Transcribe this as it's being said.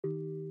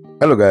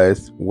Hello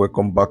guys,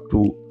 welcome back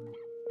to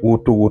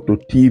Woto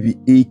TV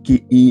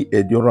aka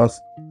Endurance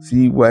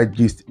CY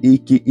Gist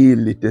aka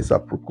latest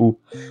apropos.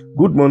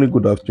 Good morning,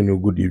 good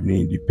afternoon, good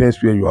evening.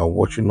 Depends where you are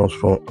watching us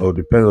from, or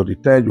depends on the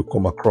time you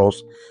come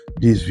across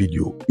this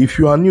video. If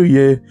you are new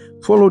here,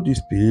 follow this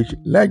page,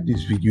 like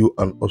this video,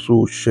 and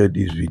also share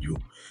this video.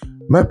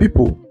 My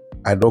people,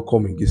 I don't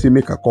come and say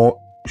make I come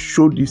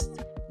show this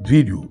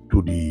video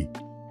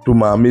to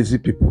my amazing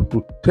people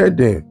to tell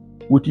them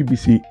what it be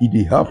say it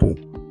dey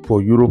happen for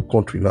Europe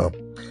country now.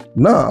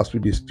 Now as we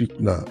dey speak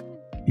now,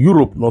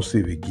 Europe not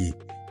save again.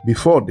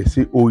 Before they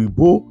say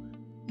Oyibo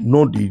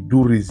no dey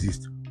do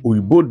resist.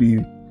 Oyibo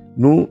dey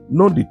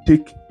no dey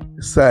take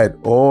side,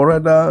 or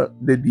rather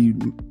they dey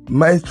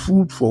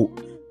mindful for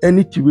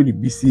anything wey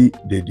be say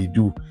they dey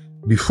do.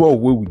 Before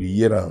wey we dey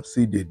hear am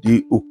say they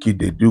dey okay,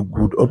 they do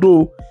good.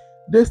 Although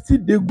they still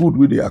dey good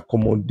wey they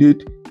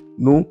accommodate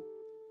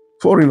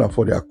foreigner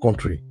for their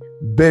country.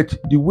 But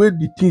the way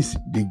the things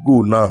they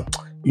go now,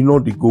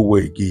 they go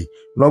well again.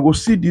 Now go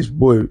see this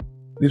boy,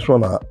 this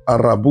one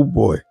Arabu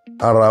boy,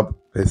 Arab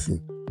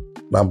person.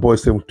 Now boy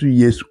 72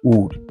 years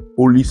old,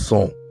 only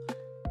son.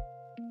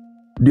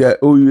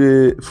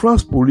 The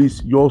France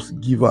police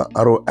just give her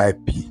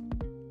RIP.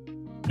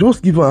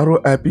 Just give her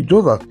RIP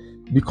just that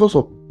because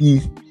of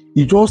he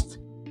just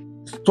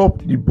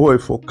stopped the boy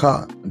for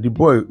car. The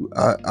boy,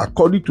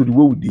 according to the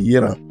way we dey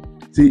hear am,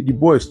 say the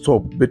boy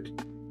stopped, but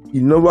he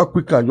never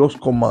quick and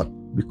just come out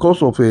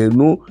because of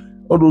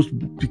all those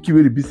pikin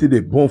wey be say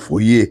they born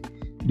for here.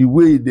 The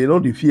way they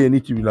don't fear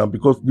anything now,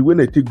 because the way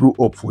they take grow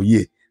up for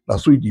here,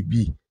 that's so it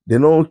be. They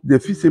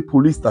feel say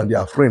police and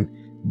their friend.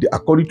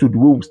 According to the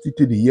way we still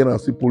take the year and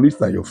say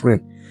police and your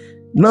friend.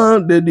 Now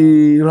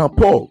the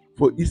rapport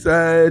for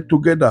inside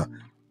together.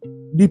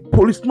 The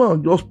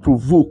policeman just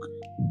provoke,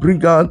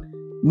 bring out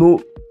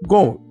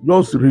gun,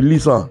 just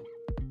release her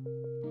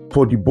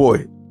for the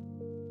boy,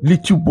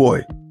 little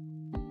boy,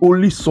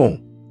 only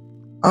son.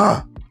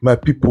 My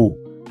people,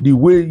 the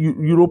way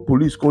Europe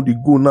police come dey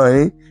go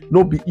now,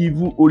 no be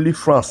even only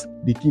France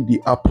the thing dey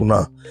happen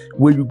now.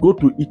 When you go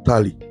to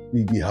Italy,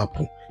 it dey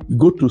happen. You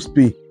go to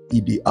Spain,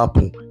 it dey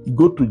happen. You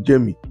go to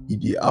Germany, it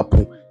dey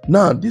happen.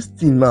 Now this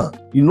thing now,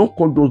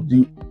 come just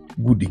dey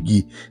good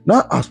again.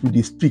 Now as we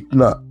dey speak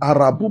now,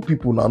 Arabu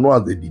people now know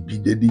as they be,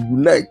 they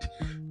unite.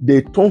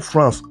 They turn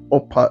France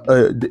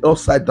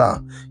upside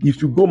down.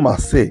 If you go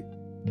Marseille,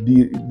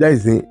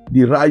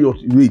 the riot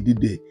wey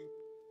did there.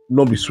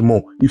 Not be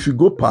small. If you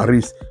go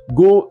Paris,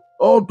 go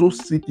all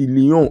those cities,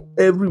 Lyon,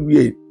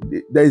 everywhere,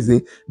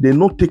 they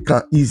not take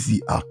her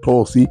easy at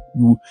all. See,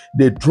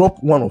 they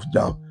drop one of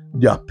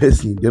their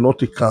person, they not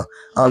take her.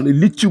 And a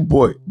little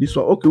boy, this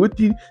one, okay, what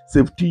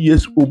 70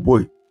 years old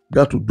boy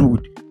got to do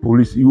with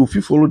police? You will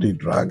follow the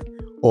drag,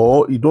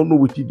 or you don't know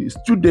what it is.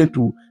 Student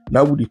who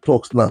now with the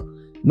talks now.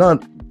 Now,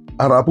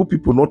 Arabu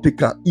people not take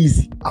her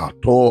easy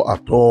at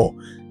all.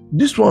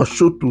 This one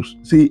show to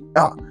say,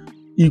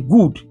 it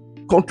good.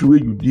 Country where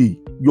you did,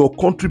 your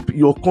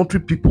country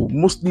people,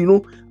 mostly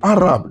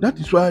Arab. That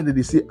is why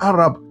they say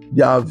Arab,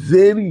 they are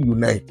very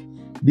united.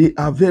 They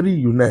are very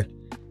united.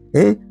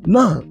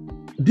 Now,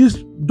 those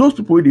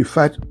people where they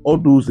fight all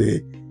those they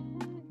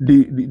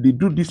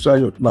do this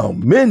riot now.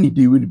 Many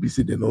they will be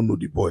say they don't know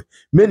the boy.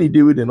 Many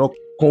they will they not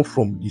come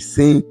from the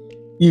same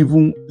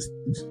even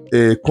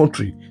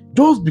country.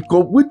 Just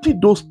because what did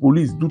those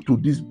police do to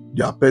this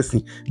their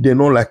person, they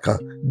not like her.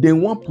 They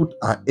want put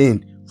an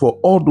end for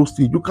all those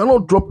things. You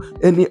cannot drop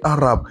any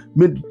Arab.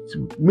 May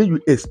you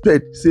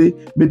expect, say,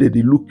 may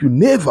they look you.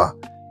 Never.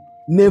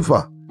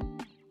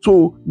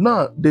 So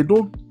now they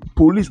don't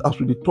police as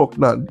we talk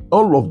now.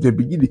 All of them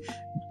begin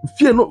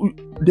fear not.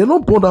 They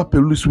not bother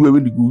police where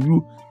when they go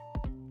you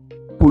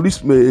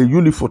police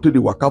uniform they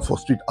walk out for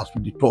street as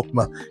we talk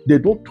now. They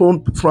don't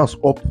turn France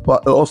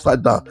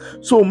upside down.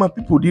 So my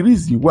people, the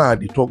reason why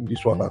they talk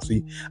this one, I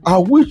say, I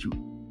wish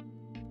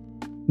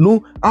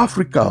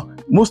Africa,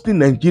 mostly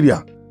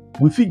Nigeria,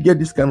 we fit get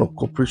this kind of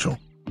cooperation.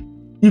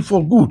 If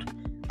for good,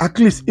 at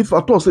least if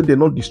at all say they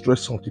not destroy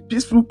something,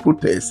 peaceful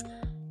protest,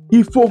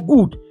 if for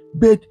good.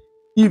 But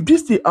if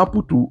this thing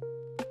happen to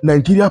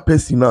Nigeria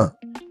person now,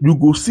 you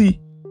go see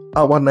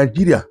our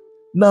Nigeria.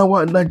 Now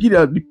our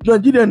Nigeria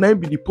now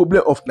be the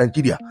problem of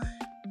Nigeria.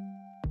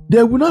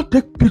 They will not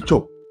take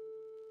picture.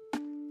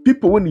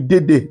 People when they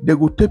there, they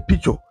go take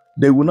picture.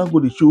 They will not go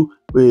to show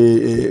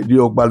the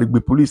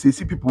Ogbaligbe police. They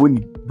see people when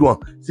you do one.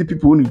 See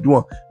people when you do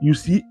one. You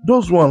see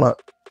those one are.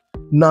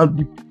 Now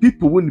the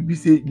people when be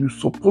say you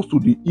supposed to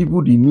the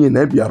evil the near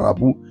and be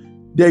Arabu,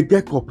 they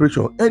get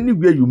cooperation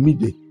anywhere you meet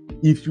them.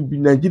 If you be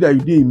Nigeria, you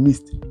dey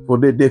missed for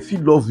them. They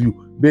feel love you,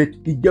 but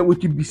it get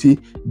what you be say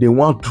they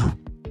want to.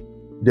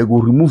 They go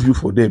remove you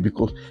for them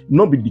because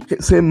not be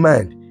the same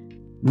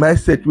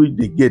mindset way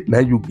they get now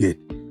you get.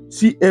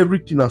 See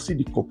everything and see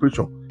the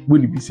cooperation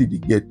when you be say they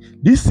get.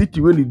 This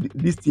city when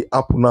this thing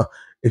happen now,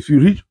 if you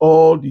reach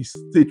all the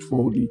state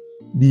for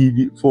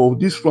for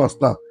this France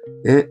now,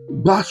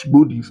 bash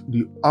go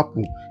the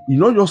apple. You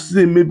not just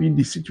say maybe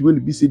the city when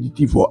be say the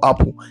thing for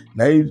apple.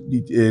 Now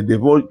they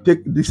will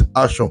take this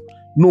action.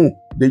 No,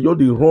 they just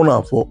dey run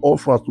am for all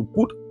France to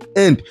put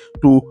end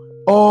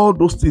to all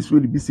those things wey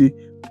be say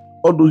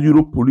all those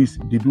Europe police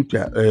dey do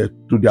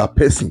to their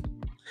person.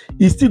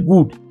 E still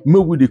good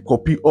make we dey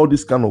copy all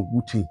this kind of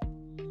good thing.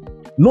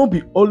 No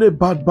be only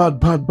bad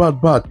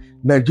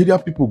Nigeria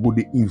people go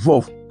dey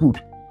involve put.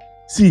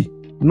 See,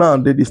 now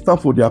they dey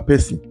stand for their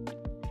person.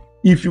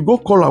 If you go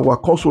call our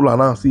consular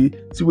now, see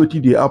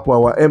wetin dey happen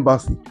our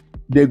embassy,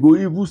 they go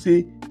even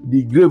say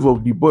the grave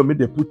of the boy make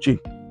dem put chain.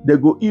 They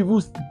go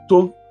even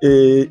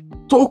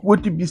talk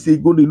wetin be say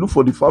go dey look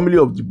for the family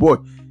of the boy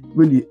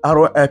when the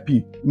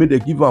RIP make dem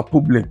give am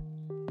problem.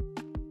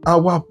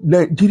 Our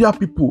Nigeria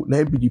people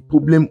na be the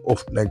problem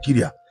of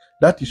Nigeria.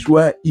 That is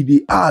why it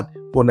is hard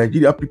for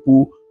Nigeria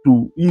people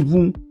to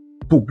even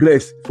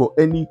progress for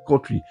any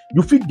country.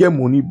 You fit get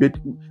money, but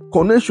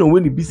connection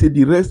when it be say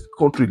the rest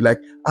country like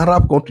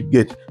Arab country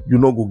get, you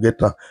not go get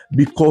her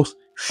because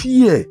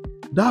fear.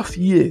 That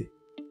fear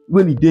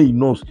when it dey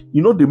in us,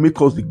 they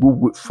make us dey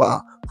go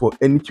far for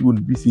anything when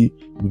it be say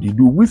we dey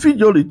do. We fit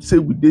just say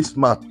we dey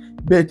smart,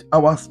 but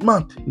our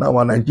smart now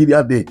our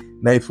Nigeria dey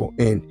now for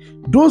end.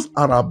 Those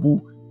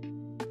Arabu,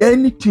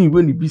 anything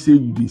when it be say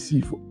you dey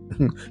see for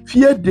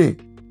fear them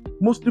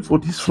mostly for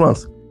this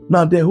France.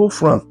 Now the whole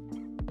France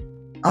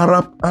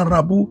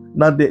Arabu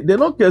now they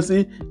don't care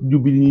say you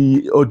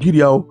be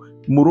Algeria,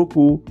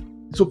 Morocco.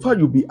 So far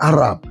you be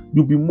Arab,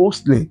 you be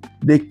Muslim,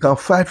 they can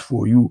fight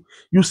for you.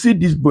 You see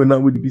this boy now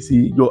with be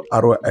say your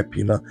RIP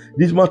now.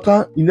 This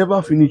matter he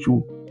never finish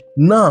you.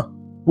 Now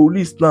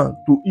police now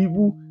to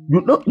even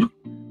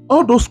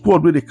all those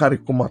squad where they carry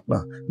come out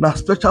now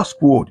special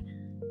squad.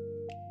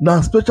 Now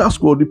special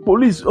squad, the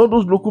police, all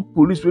those local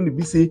police when they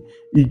be say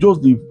it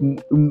just they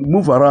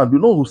move around,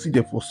 who see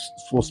them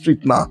for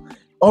street now.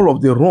 All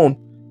of them run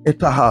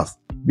enter house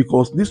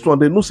because this one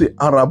they no say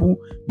Arabu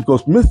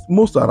because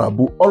most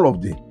Arabu, all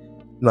of them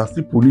now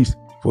still police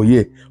for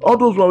here. All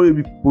those one will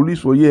be police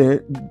for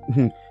here.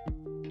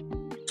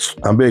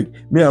 I beg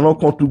me, I not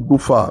come to go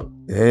far.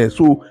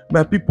 So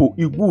my people,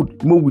 it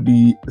good more with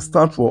the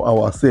stand for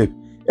ourselves.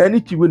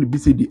 Anything when be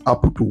say the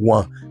apple to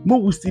one,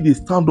 more we still they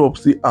stand up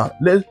say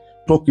let's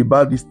talk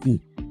about this thing.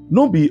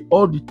 No be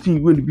all the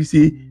thing when be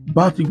say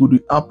bad thing go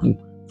to happen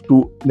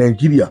to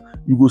Nigeria.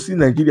 You go see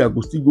Nigeria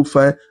go still go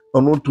find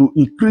and not to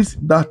increase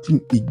that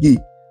thing again.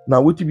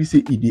 Now what be say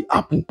it dey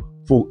happen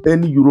for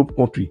any Europe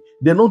country,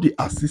 they know they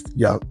assist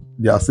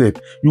their self.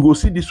 You go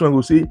see this one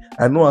go say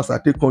I know as I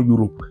take on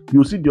Europe.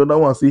 You see the other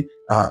one say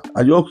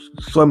I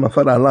just saw my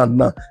fatherland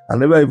now. I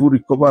never even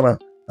recover now.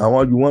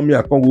 And you want me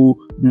I can't go.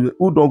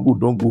 Who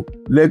don't go.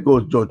 Let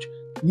God judge.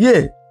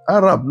 Yeah,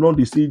 Arab not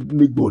they say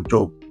make God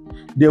job.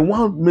 They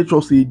want make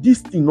sure say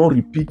this thing not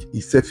repeat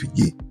itself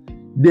again.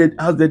 Then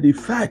as they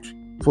fight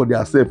for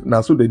themselves,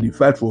 now so they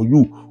fight for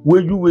you.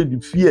 When you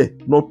will fear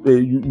not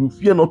you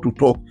fear not to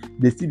talk,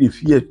 they still they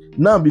fear.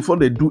 Now before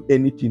they do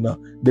anything now,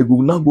 they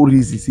go now go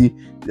easy say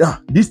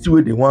this the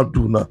way they want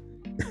to do now.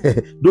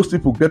 Those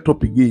people get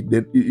up again,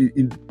 then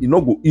it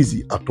not go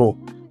easy at all.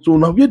 So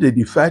now where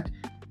they fight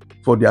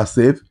for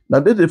themselves, now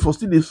they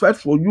still they fight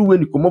for you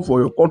when you come up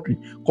for your country,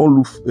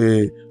 come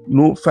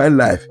look find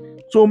life.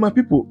 So my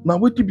people, now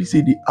what to be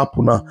say the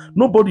apple now?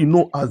 Nobody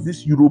know as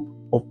this Europe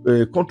of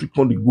country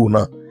can go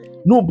now.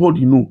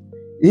 Nobody know.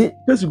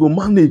 Person go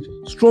manage,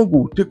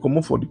 struggle, take come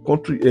up for the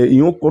country, in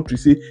your country,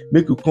 say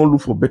make you come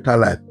look for better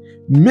life.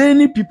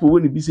 Many people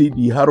when they be say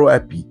the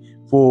RIP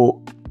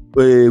for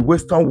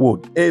Western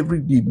world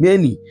every day,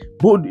 many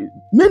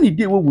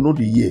days where we know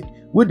the year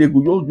where they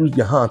go just use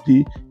their hand,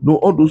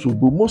 all those who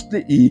go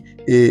mostly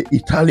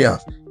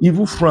Italians,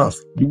 even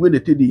France, the way they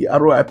take the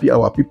RIP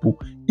our people,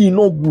 it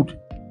no good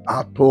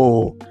at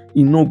all.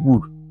 It no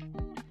good.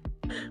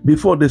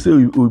 Before they say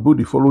we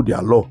they follow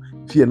their law,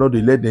 fear not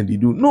they let them they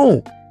do.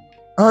 No.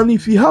 And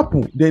if it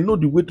happen, they know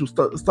the way to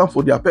stand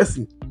for their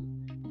person.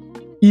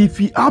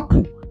 If it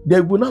happen,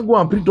 they will not go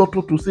and bring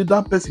doctor to say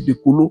that person they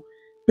colo.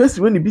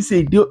 Person when they be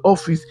say they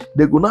office,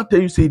 they go not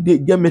tell you say they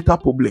get mental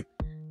problem.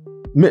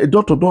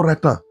 Doctor don't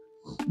write her.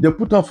 They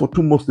put her for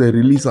 2 months, they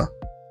release her.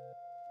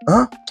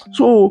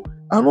 So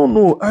I don't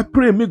know. I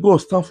pray may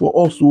God stand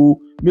for us, so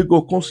may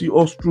God come see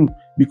us through.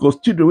 Because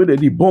children when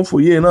they born for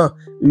year now,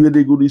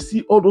 they go to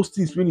see all those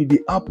things when they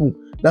happen.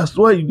 That's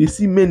why they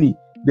see many.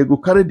 They go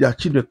carry their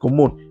children come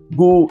on,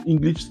 go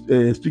English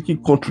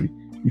speaking country.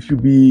 If you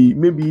be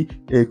maybe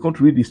a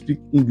country where they speak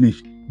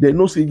English, they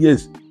know say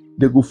yes.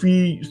 They go still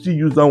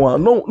use that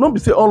one. No, not be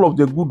say all of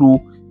them good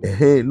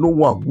though. No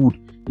one good.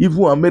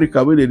 Even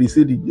America where they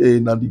say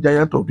the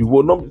giant of the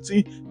world. Not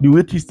see the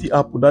way it still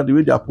happen. That the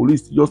way their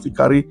police just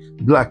carry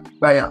black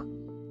fire.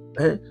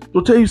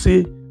 To tell you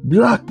say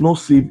black not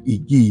save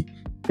again.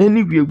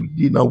 Anywhere we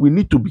did now, we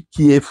need to be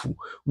careful.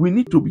 We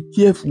need to be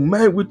careful.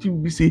 Mind what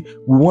we say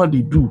we want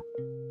to do.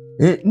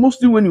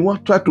 Mostly when you want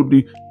to try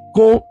to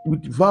go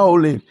with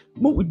violence,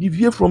 but we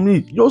deviate from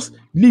it. Just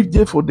leave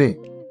there for them.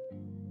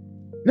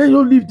 Let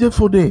you leave there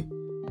for them.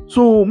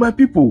 So my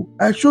people,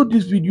 I showed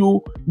this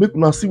video. Make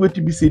una see what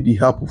be say the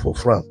happen for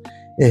France.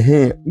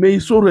 May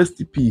so rest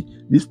in peace.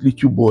 This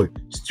little boy,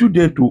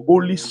 student to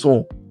only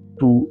son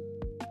to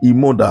a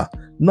mother.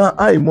 Now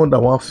I mother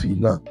one fee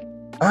now.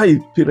 I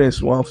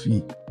parents one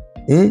fee.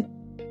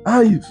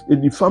 I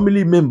the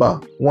family member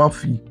one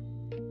fee.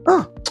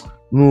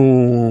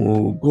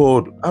 No,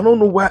 God, I don't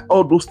know why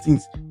all those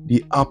things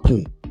they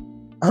happen.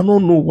 I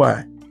don't know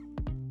why.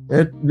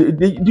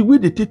 The way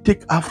they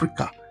take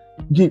Africa,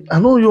 I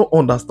know you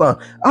understand.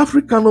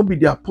 Africa not be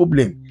their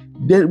problem.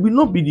 They will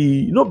not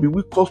be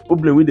we cause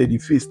problem with they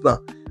face now.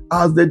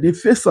 As they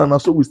face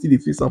and so we still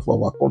face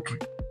for our country.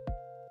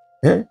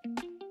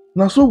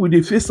 Now so we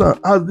they face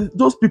as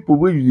those people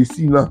where you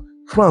see now.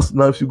 France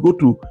now, if you go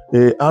to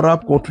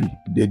Arab country,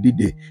 they did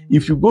there.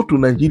 If you go to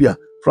Nigeria,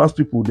 France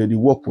people they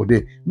work for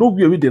them.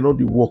 Nowhere where they not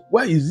they work.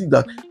 Why is it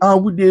that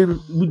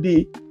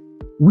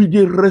we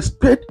they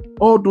respect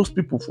all those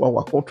people for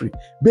our country,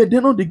 but they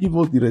not they give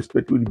us the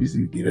respect when we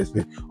see the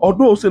respect.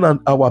 Although saying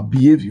our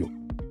behavior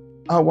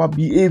now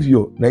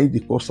is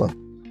the cause.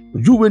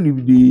 You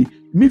when they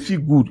me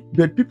feel good,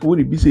 but people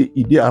when they say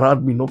if they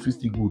around me not feel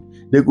good,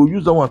 they go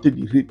use that one to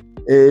rate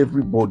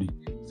everybody.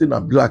 Say na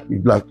black be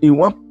black. In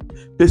one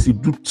person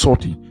do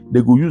something,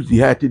 they go use the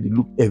height they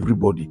look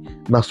everybody.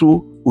 Now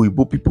so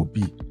Oyibo people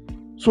be.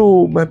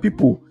 So my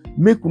people,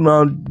 make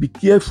una be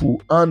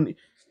careful, and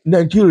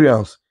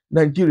Nigerians,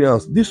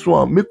 this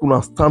one make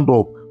una stand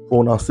up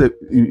for una self.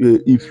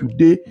 If you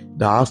dey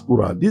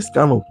diaspora, this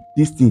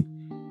thing,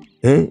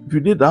 if you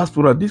dey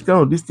diaspora, this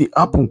thing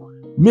happen.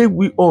 Make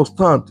we all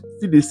stand.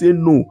 Still they say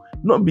no,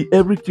 not be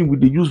everything with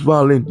the use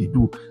violence they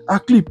do.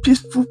 Actually,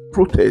 peaceful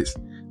protest.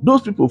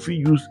 Those people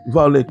feel use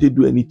violence to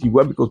do anything.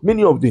 Why? Because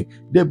many of them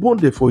they born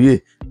there for year.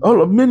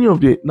 Many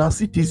of them now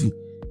citizen.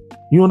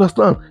 You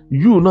understand?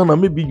 You now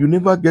maybe you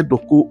never get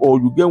doko or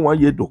you get 1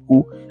 year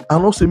doko,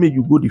 and also make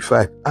you go the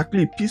fight.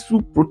 Actually,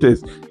 peaceful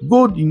protest.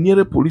 Go the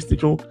nearest police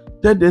station.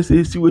 Tell them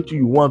say see what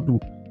you want to do.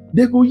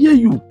 They go hear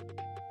you.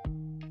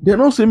 They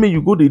don't say me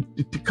you go the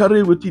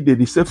carry what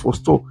they sell for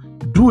store.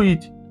 Do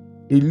it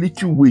a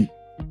little way.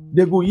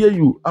 They go hear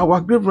you.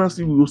 Our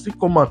grievances we will still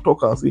come and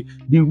talk and say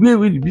the way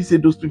we be say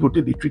those people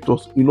take they treat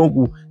us, you know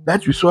go.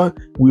 That is why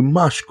we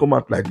march come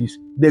out like this.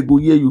 They go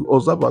hear you.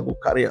 Observer go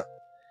carry on.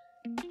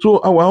 So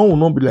our own will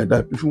not be like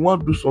that. If you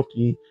want to do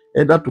something,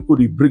 either to go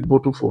the break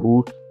bottle for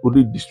road, or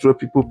they destroy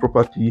people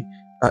property,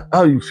 and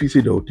how you feel say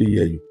they will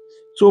hear you.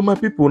 So my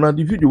people, now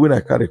the video when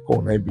I carry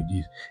call now be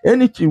this.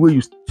 Anything where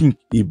you think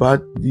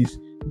about this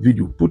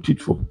video, put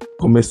it for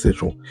comment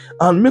section,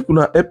 and make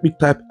una help me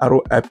type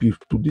RIP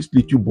to this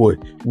little boy.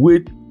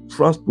 Wait,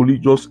 France police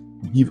just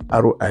give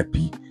RIP.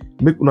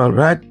 Make una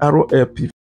write RIP